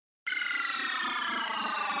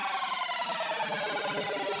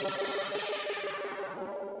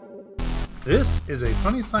This is a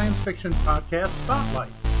funny science fiction podcast spotlight.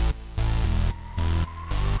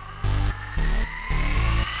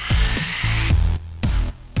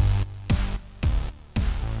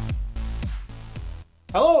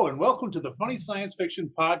 Hello, and welcome to the Funny Science Fiction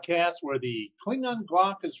Podcast, where the Klingon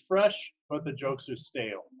Glock is fresh, but the jokes are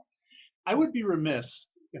stale. I would be remiss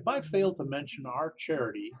if I failed to mention our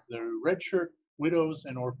charity, the Red Shirt Widows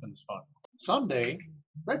and Orphans Fund. Someday,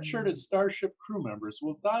 red-shirted Starship crew members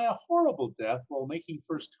will die a horrible death while making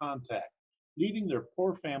first contact, leaving their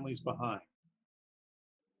poor families behind.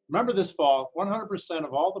 Remember, this fall, 100%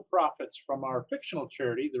 of all the profits from our fictional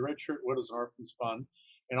charity, the Red Shirt Widows and Orphans Fund,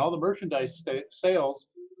 and all the merchandise sales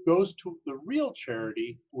goes to the real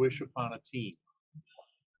charity, Wish Upon a Teen.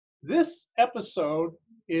 This episode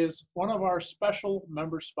is one of our special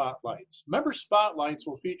member spotlights. Member spotlights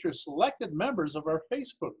will feature selected members of our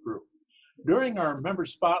Facebook group. During our member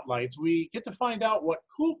spotlights, we get to find out what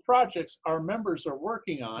cool projects our members are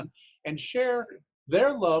working on and share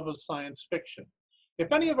their love of science fiction.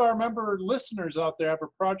 If any of our member listeners out there have a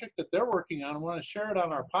project that they're working on and want to share it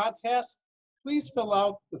on our podcast, please fill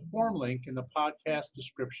out the form link in the podcast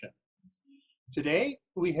description. Today,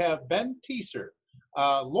 we have Ben Teeser,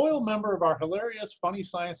 a loyal member of our hilarious Funny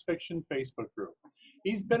Science Fiction Facebook group.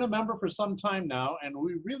 He's been a member for some time now, and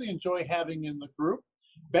we really enjoy having him in the group.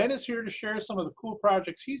 Ben is here to share some of the cool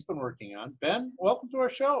projects he's been working on. Ben, welcome to our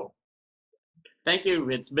show. Thank you.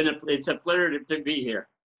 It's a pleasure to be here.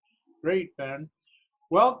 Great, Ben.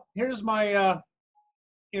 Well, here's my, of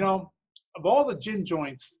all the gin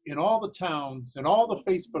joints in all the towns and all the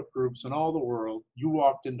Facebook groups in all the world, you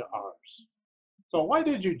walked into ours. So why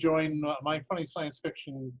did you join my Funny Science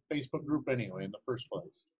Fiction Facebook group anyway in the first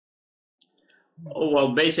place? Oh,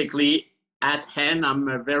 well, basically, at hand, I'm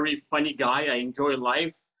a very funny guy. I enjoy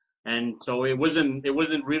life, and so it wasn't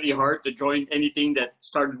really hard to join anything that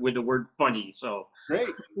started with the word funny. So great.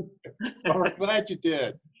 Well, we're glad you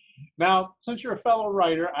did. Now, since you're a fellow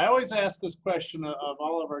writer, I always ask this question of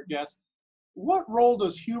all of our guests: what role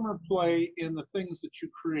does humor play in the things that you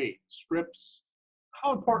create, scripts?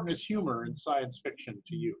 How important is humor in science fiction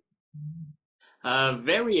to you?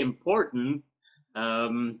 Very important.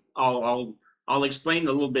 I'll explain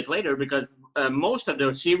a little bit later, because most of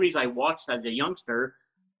the series I watched as a youngster,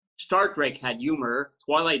 Star Trek had humor,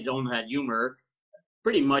 Twilight Zone had humor,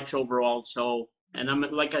 pretty much overall. So, and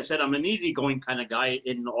like I said, I'm an easygoing kind of guy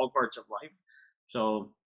in all parts of life.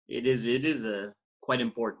 So it is quite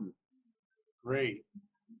important. Great.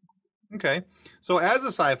 Okay. So as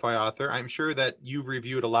a sci-fi author, I'm sure that you've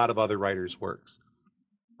reviewed a lot of other writers' works.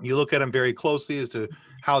 You look at them very closely as to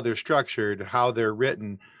how they're structured, how they're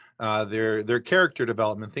written, their character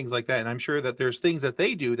development, things like that. And I'm sure that there's things that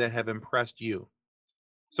they do that have impressed you.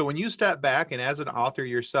 So when you step back and as an author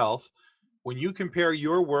yourself, when you compare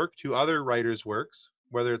your work to other writers' works,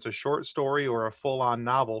 whether it's a short story or a full-on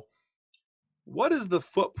novel, what is the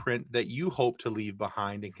footprint that you hope to leave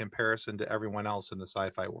behind in comparison to everyone else in the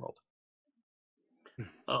sci-fi world?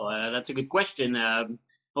 Oh, that's a good question.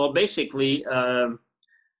 Well, basically,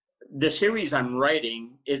 the series I'm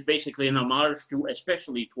writing is basically an homage to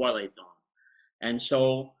especially Twilight Zone. And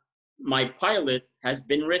so my pilot has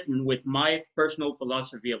been written with my personal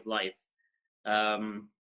philosophy of life,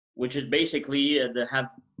 which is basically the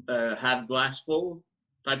have glass full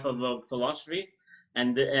type of philosophy.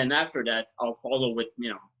 And after that, I'll follow with,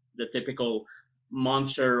 the typical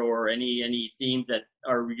monster or any themes that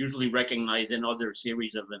are usually recognized in other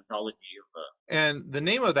series of anthology. And the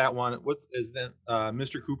name of that one, is that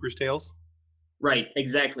Mr. Cooper's Tales? Right,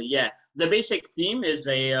 exactly, yeah. The basic theme is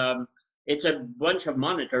it's a bunch of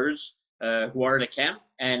monitors who are at a camp,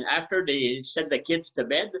 and after they set the kids to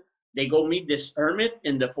bed, they go meet this hermit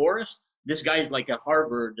in the forest. This guy is like a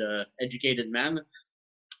Harvard educated man,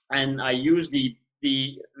 and I use the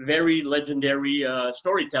very legendary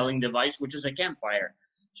storytelling device, which is a campfire.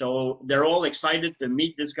 So they're all excited to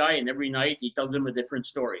meet this guy, and every night he tells them a different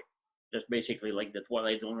story. Just basically like the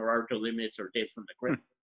Twilight Zone or Outer Limits or Tales from the Crypt.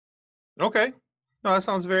 Okay. No, that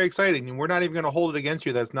sounds very exciting. And we're not even going to hold it against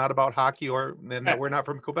you. That's not about hockey or that we're not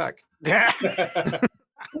from Quebec. Yeah,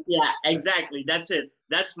 exactly. That's it.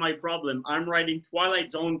 That's my problem. I'm writing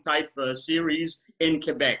Twilight Zone type series in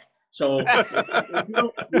Quebec. So if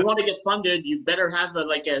you want to get funded, you better have a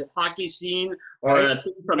hockey scene or a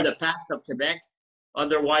thing from the past of Quebec.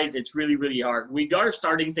 Otherwise, it's really, really hard. We are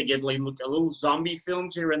starting to get a little zombie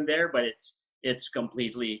films here and there, but it's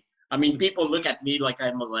completely. I mean, people look at me like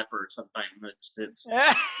I'm a leopard sometimes. It's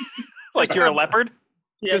like you're a leopard?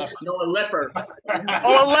 Yes, no, a leper.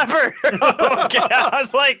 Oh, a leopard. Okay, I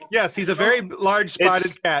was like, Yes, he's a very large spotted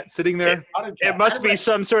It's- cat sitting there. it must be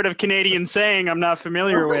some sort of Canadian saying I'm not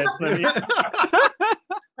familiar with. I mean,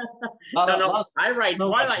 No, I write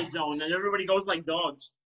Twilight Zone, and everybody goes like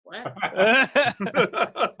dogs. What?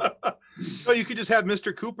 Oh, you could just have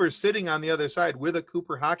Mr. Cooper sitting on the other side with a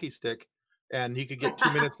Cooper hockey stick, and he could get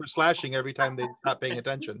 2 minutes for slashing every time they stop paying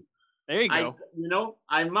attention. there you go.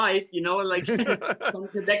 I might, like some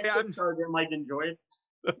Quebec Yeah, I'm- charger might enjoy it.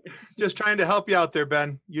 Just trying to help you out there,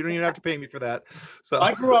 Ben. You don't even have to pay me for that. So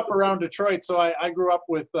I grew up around Detroit, so I grew up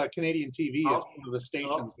with Canadian TV as Oh. one of the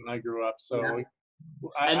stations when I grew up. So Yeah.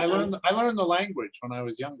 I And- learned the language when I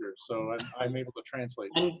was younger, so I'm able to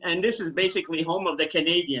translate. And this is basically home of the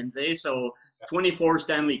Canadians, eh? So 24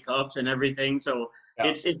 Stanley Cups and everything. So Yeah.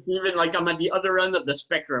 it's even like I'm at the other end of the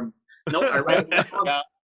spectrum. No, I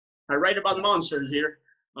write about monsters here.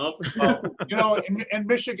 Oh. Well, in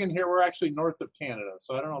Michigan here, we're actually north of Canada,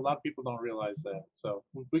 so I don't know. A lot of people don't realize that. So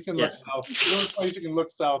we can look Yes. south. The only place you can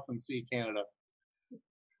look south and see Canada.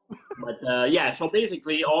 But yeah, so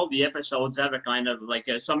basically all the episodes have a kind of like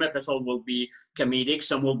some episode will be comedic,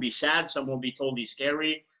 some will be sad, some will be totally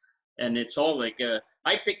scary, and it's all like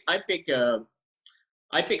I pick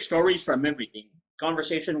stories from everything.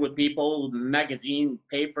 Conversation with people, magazine,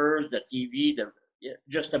 papers, the TV,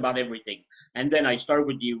 just about everything. And then I start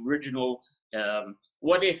with the original.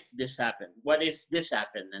 What if this happened? What if this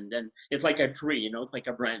happened? And then it's like a tree, it's like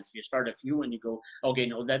a branch. You start a few and you go, okay,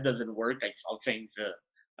 no, that doesn't work. I'll change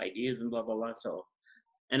ideas and blah blah blah. So,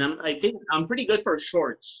 and I think I'm pretty good for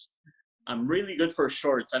shorts. I'm really good for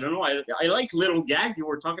shorts. I don't know. I like little gag. You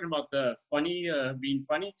were talking about the funny, being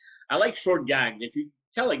funny. I like short gag. If you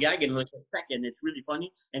tell a gag in like a second, it's really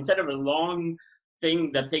funny. Instead of a long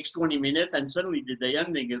thing that takes 20 minutes and suddenly the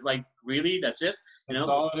ending is like, really? That's it? That's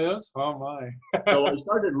all it is? Oh my. So I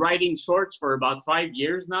started writing shorts for about 5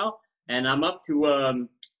 years now, and I'm up to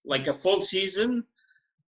like a full season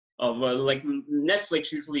of like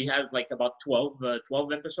Netflix usually has like about 12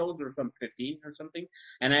 episodes or some 15 or something,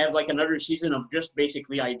 and I have like another season of just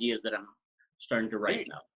basically ideas that I'm starting to write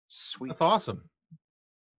now. Sweet. that's awesome.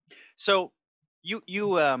 So you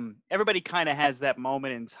everybody kind of has that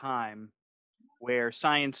moment in time where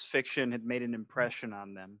science fiction had made an impression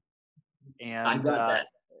on them, and I got that.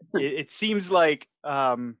 it seems like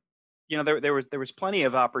there was plenty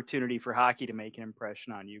of opportunity for hockey to make an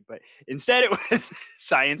impression on you, but instead it was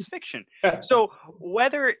science fiction. So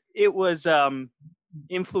whether it was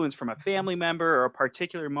influence from a family member or a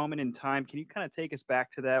particular moment in time, can you kind of take us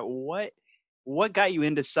back to that? What got you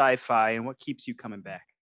into sci-fi and what keeps you coming back?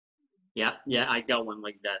 Yeah, I got one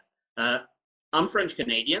like that. I'm French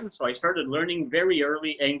Canadian, so I started learning very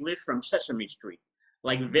early English from Sesame Street.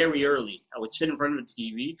 Like very early, I would sit in front of the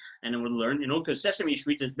TV and I would learn, because Sesame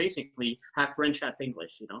Street is basically half French, half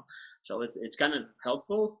English, So it's kind of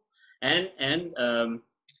helpful. And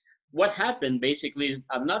what happened basically is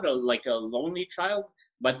I'm not a lonely child,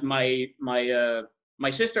 but my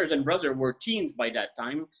sisters and brother were teens by that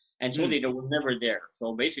time, and so they were never there.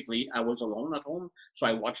 So basically, I was alone at home, so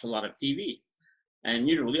I watched a lot of TV, and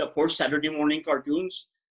usually, of course, Saturday morning cartoons.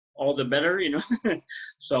 All the better,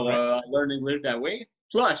 So I learned English that way.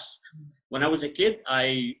 Plus, when I was a kid,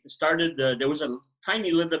 I started, there was a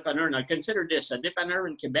tiny little dépanneur, and I consider this a dépanneur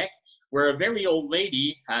in Quebec, where a very old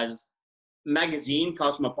lady has magazine,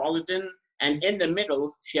 Cosmopolitan, and in the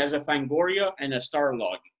middle, she has a Fangoria and a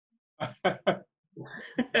Starlog.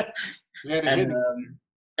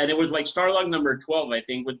 And it was like Starlog number 12, I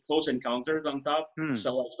think, with Close Encounters on top.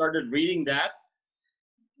 So I started reading that.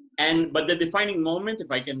 But the defining moment,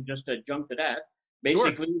 if I can just jump to that,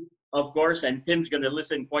 basically, sure. Of course, and Tim's going to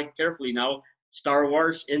listen quite carefully now, Star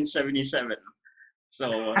Wars in 77.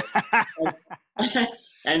 So,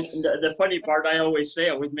 and the funny part I always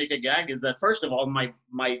make a gag, is that first of all, my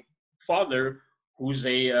father, who's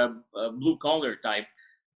a blue collar type,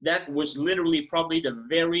 that was literally probably the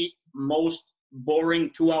very most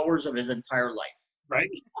boring 2 hours of his entire life. Right.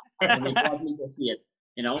 And they brought me to see it,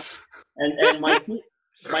 and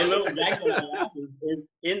my little gag that I have is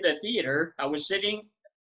in the theater, I was sitting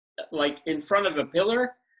like in front of a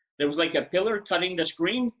pillar. There was like a pillar cutting the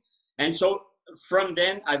screen. And so from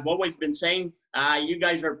then, I've always been saying, you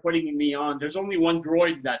guys are putting me on. There's only one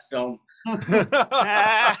droid in that film.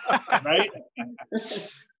 Right?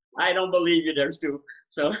 I don't believe you, there's two.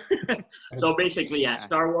 So so basically, yeah,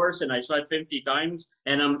 Star Wars, and I saw it 50 times.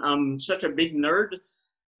 And I'm such a big nerd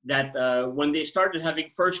that when they started having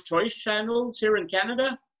first choice channels here in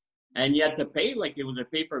Canada, and you had to pay like it was a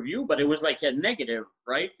pay-per-view, but it was like a negative,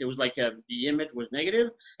 right? It was like the image was negative,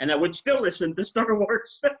 and I would still listen to Star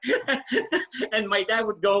Wars. And my dad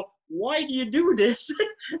would go, "Why do you do this?"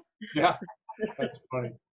 Yeah, that's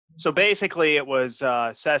funny. So basically, it was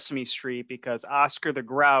Sesame Street because Oscar the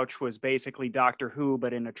Grouch was basically Doctor Who,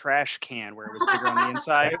 but in a trash can where it was bigger on the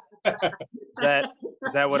inside.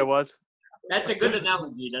 Is that what it was? That's a good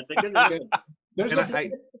analogy. That's a good analogy. There's And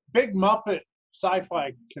a big Muppet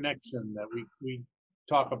sci-fi connection that we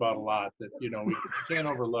talk about a lot. That we can't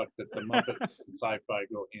overlook that the Muppets and sci-fi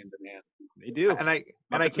go hand in hand. They do. And I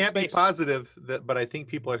Muppets in can't be space. positive that, but I think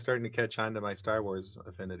people are starting to catch on to my Star Wars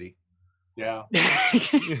affinity. Yeah.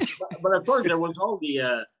 But of course, there was all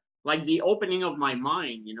the like the opening of my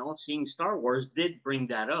mind. Seeing Star Wars did bring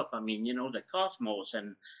that up. I mean, the cosmos,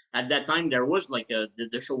 and at that time there was like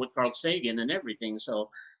the show with Carl Sagan and everything. So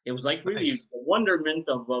it was like really Nice. the wonderment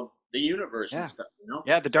of the universe Yeah. and stuff.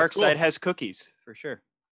 Yeah, the dark That's cool. side has cookies for sure.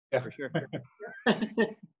 Yeah. For sure.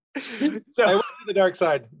 I So, went to the dark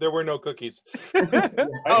side. There were no cookies.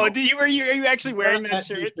 oh, are you actually wearing that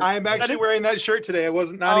shirt? I am actually is- wearing that shirt today. I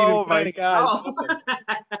wasn't not Oh even my planning. god, Oh.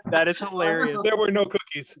 that is hilarious. There were no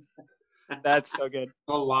cookies. That's so good.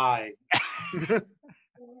 A lie. It's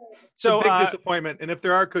So, a big disappointment. And if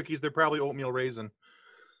there are cookies, they're probably oatmeal raisin.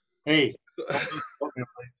 Hey. So-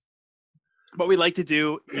 what we like to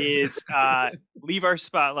do is leave our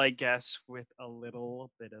spotlight guests with a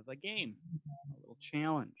little bit of a game, a little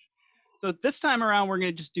challenge. So this time around, we're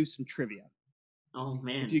going to just do some trivia. Oh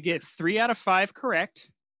man. If you get 3 out of 5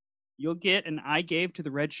 correct, you'll get an I Gave to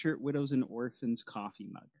the Red Shirt Widows and Orphans coffee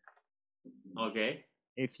mug. Okay.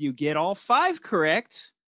 If you get all 5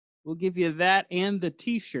 correct, we'll give you that and the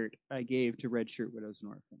T-shirt I gave to Red Shirt Widows and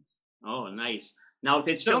Orphans. Oh, nice. Now, if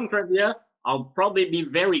it's film trivia, I'll probably be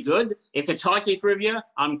very good. If it's hockey trivia,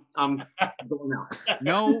 I'm going out.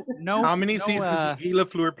 No. How many no, seasons did Guy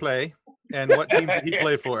Lafleur play? And what team did he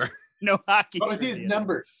play for? No hockey. What was his trivia.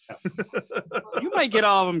 number? You might get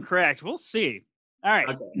all of them correct. We'll see. All right.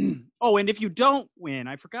 Okay. Oh, and if you don't win,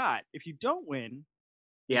 I forgot. If you don't win,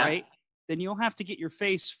 Yeah. right, then you'll have to get your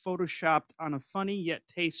face photoshopped on a funny yet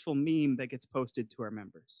tasteful meme that gets posted to our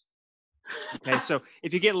members. Okay, so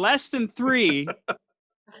if you get less than 3,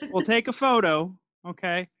 we'll take a photo.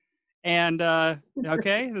 Okay, and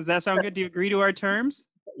okay, does that sound good? Do you agree to our terms?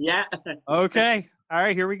 Yeah. Okay. All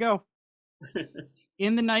right, here we go.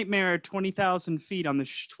 In the nightmare 20,000 feet on the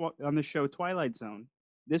show Twilight Zone,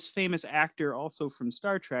 this famous actor, also from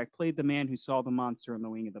Star Trek, played the man who saw the monster on the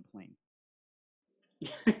wing of the plane.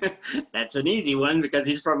 That's an easy one because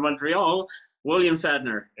he's from Montreal. William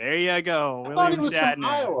Shatner. There you go, I thought he William was from Shatner.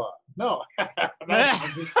 Iowa. No.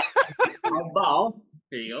 Ball.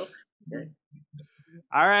 There you go.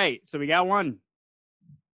 All right, so we got one.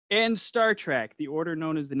 In Star Trek, the order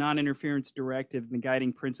known as the Non-Interference Directive and the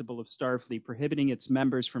guiding principle of Starfleet, prohibiting its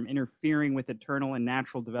members from interfering with eternal and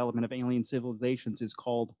natural development of alien civilizations, is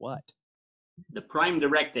called what? The Prime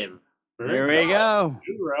Directive. There we go.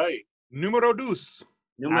 You're right. Numero dos.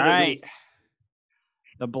 All right.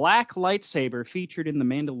 The black lightsaber featured in The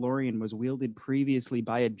Mandalorian was wielded previously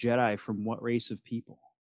by a Jedi from what race of people?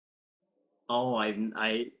 Oh, I'm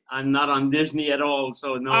not on Disney at all,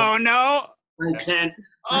 so no. Oh no! I can't.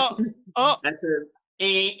 Oh, That's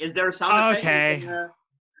a. Is there a sound effect?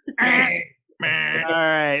 Okay. All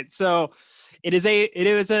right. So it is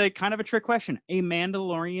a kind of a trick question. A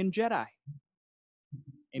Mandalorian Jedi.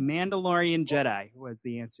 A Mandalorian Jedi was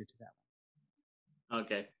the answer to that one.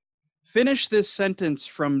 Okay. Finish this sentence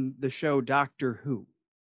from the show Doctor Who.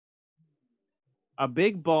 A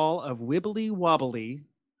big ball of wibbly wobbly.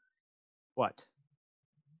 What?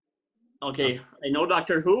 Okay. I know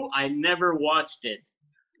Doctor Who. I never watched it.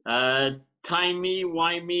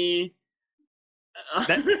 Timey-wimey.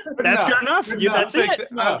 That's enough. good enough. Good You, enough. that's it.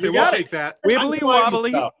 Honestly, You we'll got it. take that. Wibbly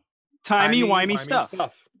wobbly, Stuff. timey-wimey stuff.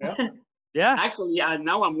 Yeah. Yeah. Actually,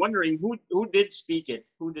 now I'm wondering who did speak it?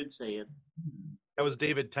 Who did say it? That was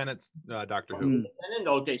David Tennant's Doctor Who. Mm.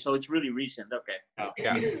 Okay, so it's really recent. Okay.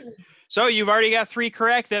 Yeah. So you've already got 3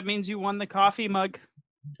 correct. That means you won the coffee mug.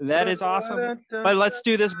 That is awesome. But let's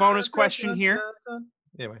do this bonus question here.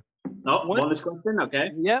 Anyway, Oh, What? bonus question.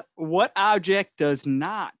 Okay. Yep. What object does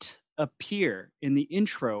not appear in the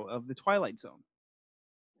intro of The Twilight Zone?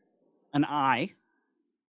 An eye,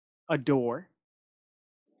 a door,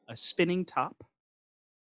 a spinning top,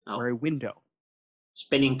 Oh, or a window?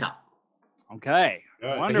 spinning top. Okay.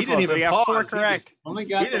 Good. Wonderful. He didn't So even you got 4 pause. He just- correct. Only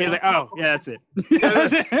got He didn't He's the like, oh, yeah, that's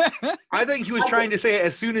it. I think he was trying to say it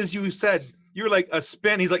as soon as you said You were like a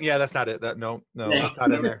spin. He's like, yeah, that's not it. No, Yeah. that's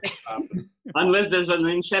not in there. Unless there's an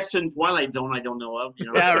Inception Twilight Zone I don't know of. You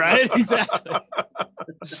know? Yeah, right. Exactly.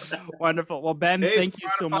 Wonderful. Well, Ben, Hey, thank 4 you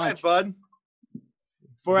out so of 5, much. bud.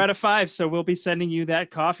 4 out of 5. So we'll be sending you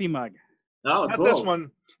that coffee mug. Oh, Not cool. this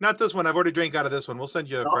one. Not this one. I've already drank out of this one. We'll send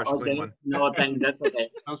you a fresh, okay. clean one. No, thanks. That's okay.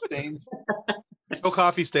 No stains. No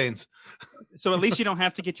coffee stains. So at least you don't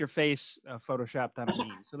have to get your face photoshopped on a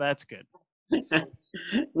meme. So that's good.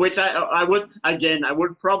 Which I would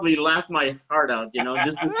probably laugh my heart out, you know,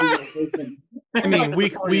 just to see that person. I mean, we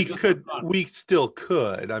still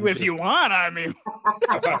could. If you want, I mean.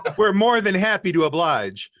 We're more than happy to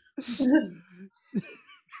oblige.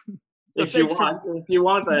 If you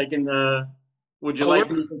want, I can. Would you like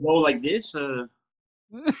me to go like this? There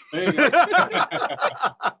you go.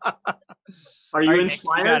 Are you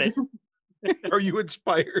inspired? Are you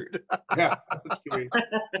inspired? Yeah, that's great.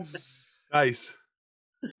 Nice.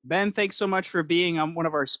 Ben, thanks so much for being on one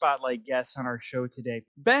of our spotlight guests on our show today.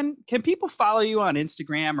 Ben, can people follow you on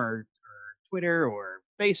Instagram or Twitter or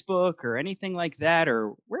Facebook or anything like that?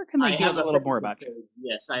 Or where can they get a little more about you?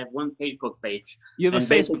 Yes, I have one Facebook page. You have a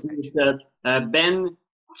Facebook page? Ben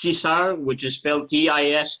Tisar, which is spelled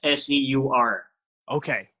Tisseur.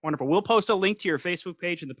 Okay, wonderful. We'll post a link to your Facebook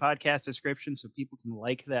page in the podcast description so people can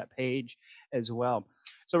like that page as well.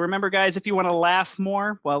 So remember, guys, if you want to laugh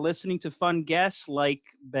more while listening to fun guests like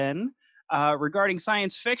Ben regarding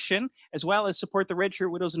science fiction, as well as support the Red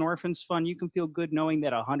Shirt Widows and Orphans Fund, you can feel good knowing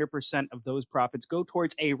that 100% of those profits go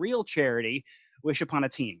towards a real charity, Wish Upon a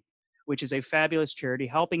Teen, which is a fabulous charity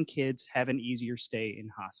helping kids have an easier stay in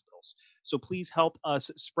hospitals. So please help us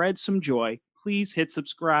spread some joy. Please hit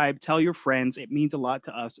subscribe, tell your friends. It means a lot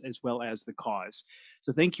to us as well as the cause.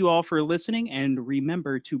 So thank you all for listening, and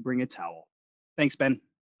remember to bring a towel. Thanks, Ben.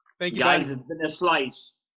 Thank you, Guys, Ben. it's been a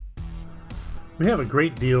slice. We have a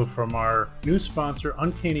great deal from our new sponsor,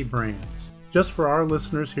 Uncanny Brands. Just for our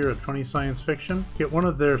listeners here at Funny Science Fiction, get one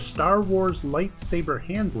of their Star Wars lightsaber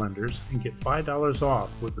hand blenders and get $5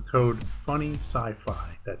 off with the code FUNNYSCIFI.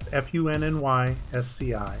 That's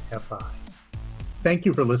FUNNYSCIFI. Thank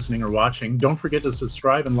you for listening or watching. Don't forget to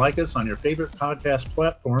subscribe and like us on your favorite podcast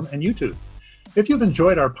platform and YouTube. If you've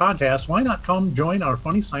enjoyed our podcast, why not come join our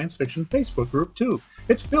Funny Science Fiction Facebook group too?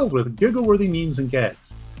 It's filled with giggle-worthy memes and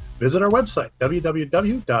gags. Visit our website,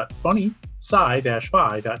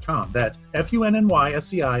 www.funnysci-fi.com. That's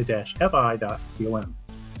FUNNYSCI-FI.com.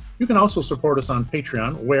 You can also support us on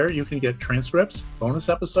Patreon, where you can get transcripts, bonus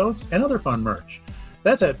episodes, and other fun merch.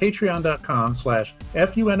 That's at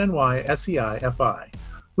patreon.com/FUNNYSCIFI.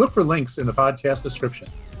 Look for links in the podcast description.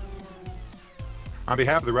 On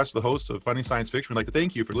behalf of the rest of the hosts of Funny Science Fiction, we'd like to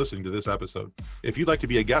thank you for listening to this episode. If you'd like to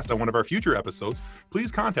be a guest on one of our future episodes,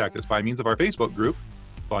 please contact us by means of our Facebook group,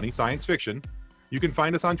 Funny Science Fiction. You can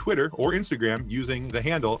find us on Twitter or Instagram using the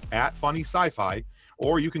handle @FunnySciFi,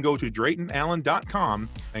 or you can go to DraytonAllen.com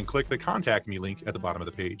and click the Contact Me link at the bottom of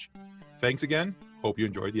the page. Thanks again. Hope you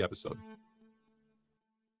enjoyed the episode.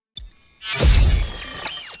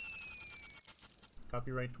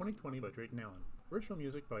 Copyright 2020 by Drayton Allen. Original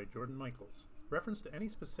music by Jordan Michaels. Reference to any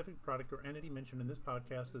specific product or entity mentioned in this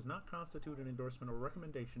podcast does not constitute an endorsement or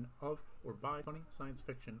recommendation of or by Funny Science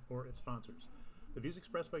Fiction or its sponsors. The views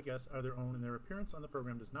expressed by guests are their own, and their appearance on the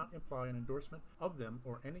program does not imply an endorsement of them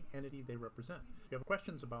or any entity they represent. If you have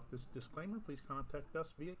questions about this disclaimer, please contact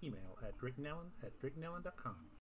us via email at DraytonAllen@DraytonAllen.com.